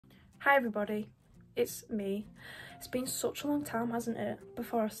Hi everybody, it's me. It's been such a long time, hasn't it?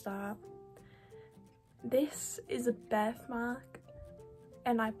 Before I start, this is a birthmark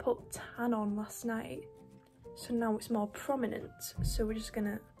and I put tan on last night, so now it's more prominent, so we're just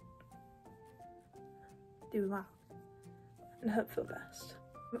gonna do that and hope for the best.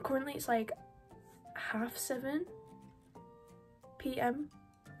 But currently it's like 7:30 PM,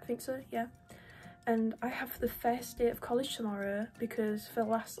 I think so, yeah. And I have the first day of college tomorrow because for the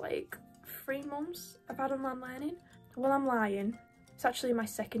last like 3 months I've had online learning. Well, I'm lying, it's actually my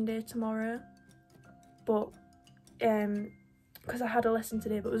second day tomorrow, but because I had a lesson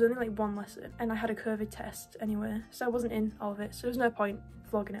today, but it was only like 1 lesson and I had a COVID test anyway, so I wasn't in all of it, so there's no point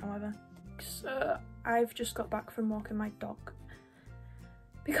vlogging it however. So I've just got back from walking my dog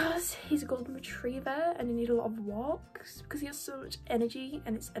because he's a golden retriever and he needs a lot of walks because he has so much energy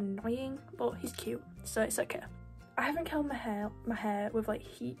and it's annoying, but he's cute, so it's okay. I haven't curled my hair with like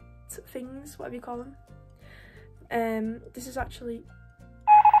heat things, whatever you call them. This is actually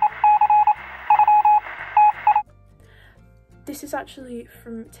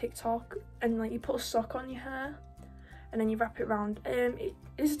from TikTok, and like you put a sock on your hair and then you wrap it around.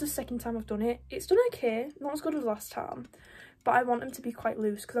 This is the second time I've done it. It's done okay, not as good as last time, but I want them to be quite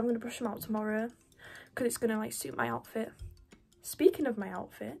loose because I'm going to brush them out tomorrow because it's going to like suit my outfit. Speaking of my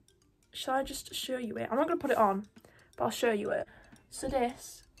outfit, shall I just show you it? I'm not going to put it on, but I'll show you it. So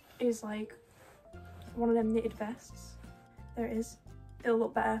this is like one of them knitted vests. There it is. It'll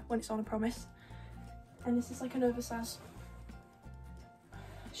look better when it's on, I promise. And this is like an oversized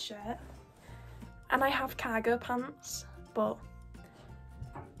shirt. And I have cargo pants, but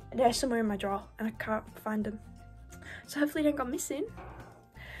they're somewhere in my drawer and I can't find them. So hopefully they don't go missing.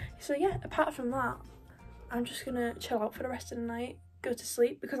 So yeah, apart from that, I'm just gonna chill out for the rest of the night, go to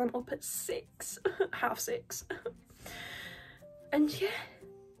sleep because I'm up at 6, 6:30. And yeah,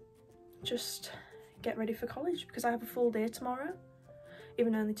 just get ready for college because I have a full day tomorrow,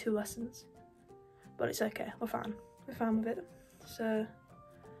 even only 2 lessons. But it's okay, we're fine with it. So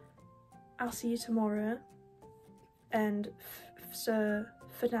I'll see you tomorrow, and so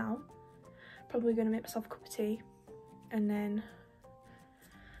for now, probably gonna make myself a cup of tea and then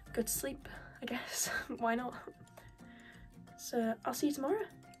go to sleep, I guess. Why not? So I'll see you tomorrow.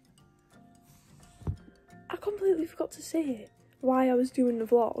 I completely forgot to say why I was doing the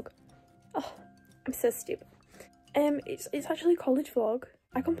vlog. Oh, I'm so stupid. It's actually a college vlog.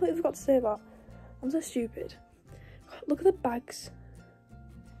 I completely forgot to say that. I'm so stupid. God, look at the bags.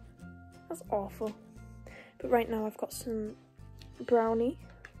 That's awful. But right now I've got some brownie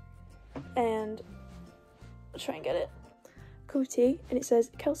and I'll try and get it. Cup of tea, and it says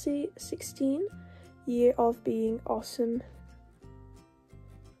Kelsey 16, year of being awesome.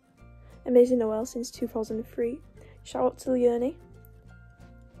 Amazing Noel since 2003. Shout out to Leonie.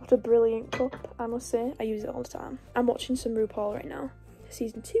 What a brilliant cup, I must say. I use it all the time. I'm watching some RuPaul right now,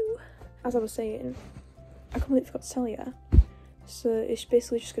 season 2. As I was saying, I completely forgot to tell you. So it's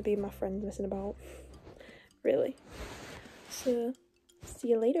basically just gonna be my friend messing about, really. So see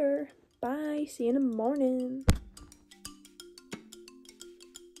you later. Bye. See you in the morning.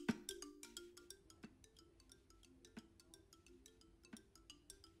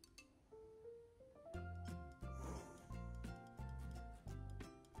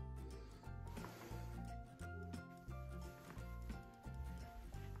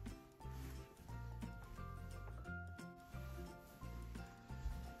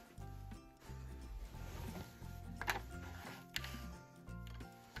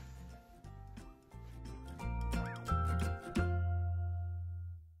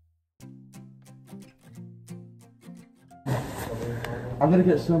 I'm gonna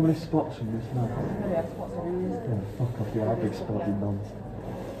get so many spots from this now. Yeah, fuck off, you are a big spotty nonce.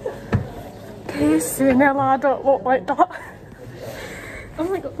 Casey, Nella, I don't look like that. Oh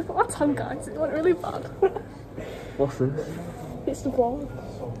my god, look at my tongue, guys. It went really bad. What's this? It's the vlog.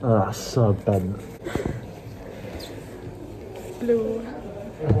 Oh, that's so bent. Blue.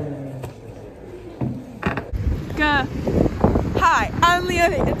 Go. Hi, I'm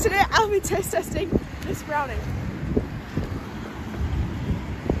Leonie, and today I'll be taste testing this brownie.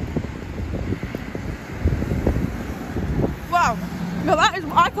 Wow, now that is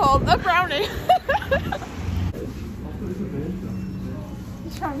what I call a brownie.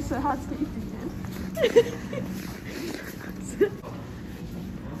 You're trying so hard to get your feet in.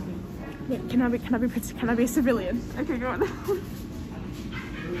 Wait, can I be a civilian? Okay, go on.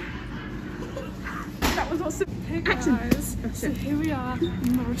 That was awesome. Hey guys, so here we are,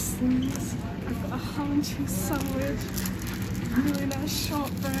 Morrison's. I've got a ham and cheese sandwich, really nice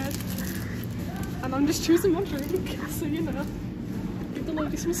shortbread, and I'm just choosing my drink, so you know. below.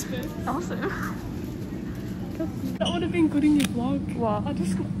 This must be. Awesome. That would have been good in your vlog. What? I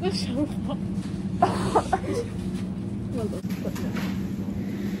just got the show up. Well done.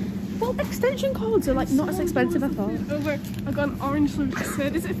 Well, extension cords are like not as expensive as I thought. Oh wait, I got an orange loop just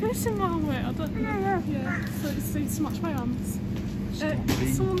said. Is it facing my way? I don't know. Yeah. So it's matched my arms.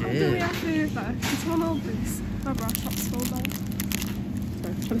 Someone do me a favour. Can someone hold this? My bra shop's sold out.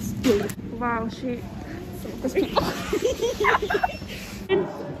 Wow, she.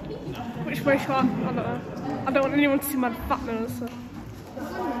 Which way shall I? I don't know. I don't want anyone to see my fat nose. So.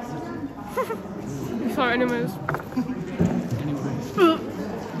 Sorry, anyways.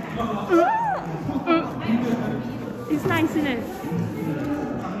 It's nice, isn't it?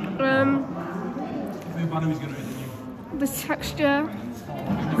 The texture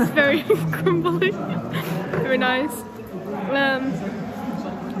is very crumbly, very nice.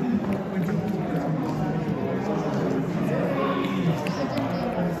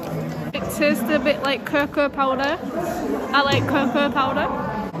 It tastes a bit like cocoa powder. I like cocoa powder.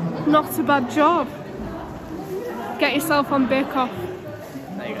 Not a bad job. Get yourself on Bake Off.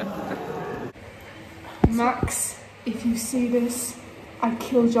 There you go. Max, if you see this, I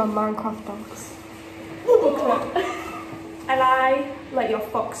killed your Minecraft dogs. And I let your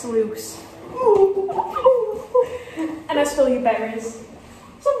fox loose. And I stole your berries.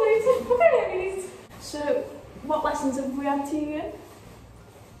 So, what lessons have we had to you again?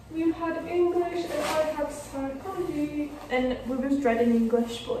 We've had English and I had psychology. And we was dreading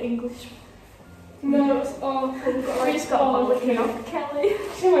English, but English. No, it's awful. We just got a licking off Kelly.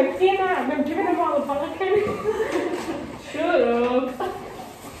 She went, dear ma'am, I'm giving them all a bollocking. Shut up.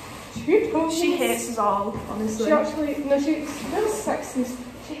 She hates us all, honestly. She actually, no, she's real sexist.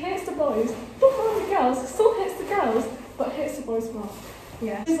 She hates the boys, don't mind the girls, still hates the girls, but hates the boys more.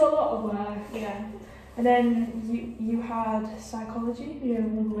 Yeah. There's a lot of work. Yeah. And then you had psychology. Yeah,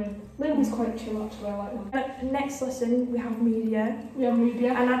 Lynn. Lynn was quite chill actually, I like that. Next lesson we have media. We have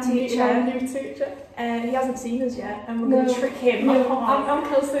media. And our teacher. Our new teacher. He hasn't seen us yet, and we're going to trick him. No, I'm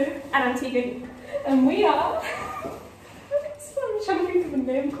Kelsey. And I'm Tegan. And we are. I'm trying to think of a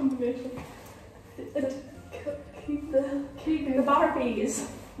name combination. Keep the Barbies.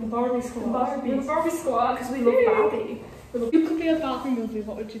 The Barbie Squad. The Barbies. The Barbie Squad. Because we love Barbie. You could be a Barbie movie,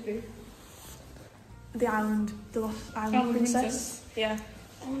 what would you be? The Lost Island Princess. Yeah.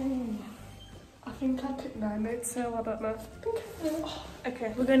 I think I'd pick Mermaid's Tale, I don't know.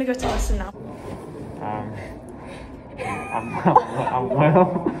 Okay, we're going to go to lesson now. I'm well.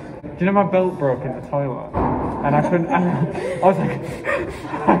 Do you know my belt broke in the toilet? And I couldn't, I was like,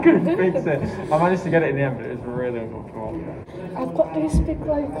 I couldn't fix it. I managed to get it in the end, but it was really uncomfortable. I've got this big,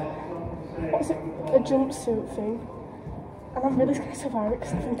 like, what is it, a jumpsuit thing. And I'm really scared to wear it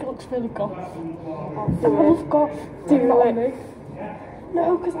because I think it looks really goth. I love goth. Do you like me?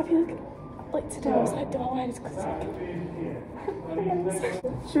 No, because I feel like today I was like, do I wear this because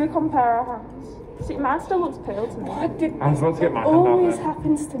Should we compare our hands? See, mine still looks pale to me. I did. I was about to get my hand out always there.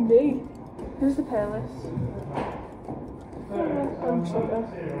 happens to me. Who's the palest? I'm sure.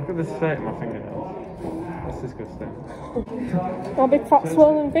 Look at this shape of my fingernails. That's disgusting. My big fat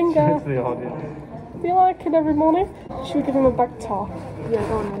swollen finger. It's the audience. Do you like it every morning? Should we give him a bag talk? Yeah,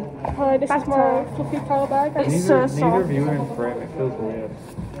 go on then. Hi, this is my fluffy power bag. It's so soft. Neither of you are in frame, it feels weird.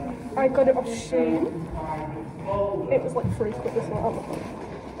 I got it off Shein. It was like £3 this one.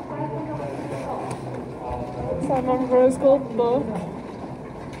 So my rose gold book.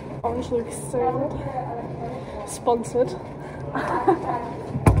 Orange Lucas Sale. Sponsored.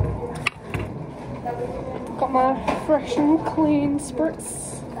 Got my fresh and clean spritz.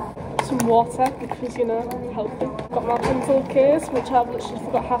 Some water because, you know, healthy. Got my pencil case, which I've literally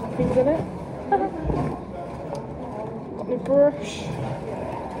forgot half the things in it. Got my brush.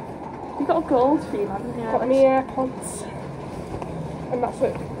 You got a gold feed, haven't you? Got my AirPods. And that's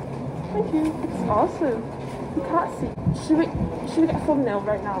it. Thank you. It's awesome. You can't see. Should we get a thumbnail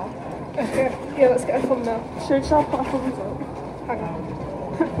right now? Okay, yeah, let's get a thumbnail. Shall I put our thumbs up? Hang on.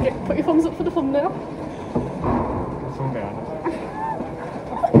 Yeah, put your thumbs up for the thumbnail. Someone behind us.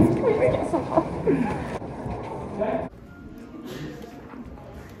 Can we get some?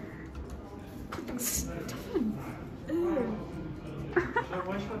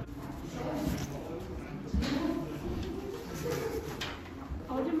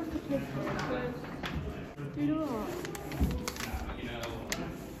 I'll do my cooking. Do you know what?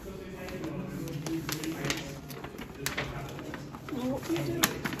 What do you do?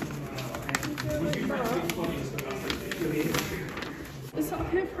 Is that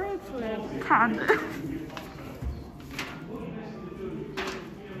appropriate? Can.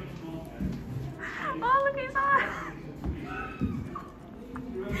 Oh, look at his eye.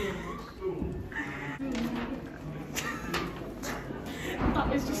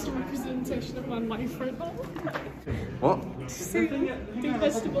 presentation of my life right now. What? See, the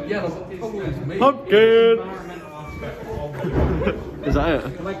festival. Pumpkin! Is that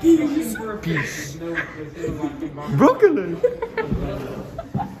it? Peas. Broccoli!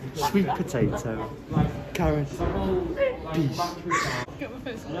 Sweet potato. Carrot. Peas. Get my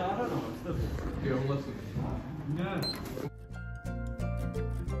face on.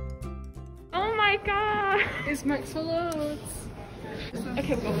 Oh my god! It's meant for loads.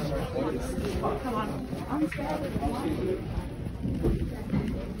 Okay, go. Come on.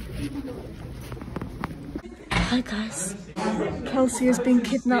 Hi guys. Kelsey has been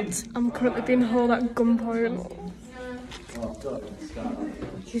kidnapped. I'm currently being held at gunpoint.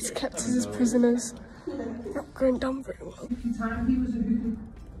 He's kept us as prisoners. Not going down very well. Time he was a good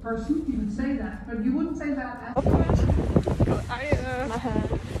person, you would say that, but you wouldn't say that.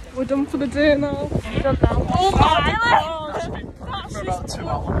 We're done for the day now. We're done now. Oh my god! That's about 2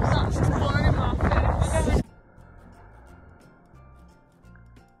 hours. That's just blown in my face.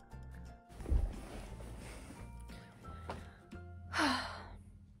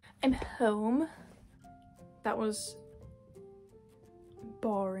 I'm home. That was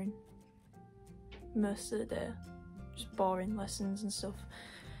boring. Most of the day. Just boring lessons and stuff.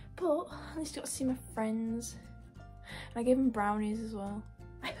 But at least I got to see my friends. And I gave them brownies as well.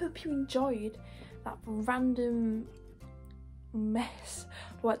 I hope you enjoyed that random mess.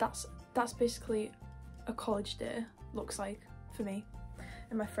 Well, that's basically a college day, looks like, for me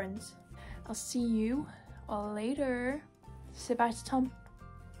and my friends. I'll see you all later. Say bye to Tom.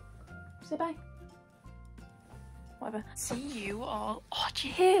 Say bye. Whatever. See you all. Oh, did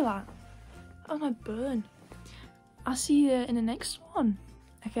you hear that? Oh, my burn. I'll see you in the next one.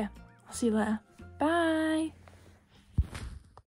 Okay, I'll see you later. Bye.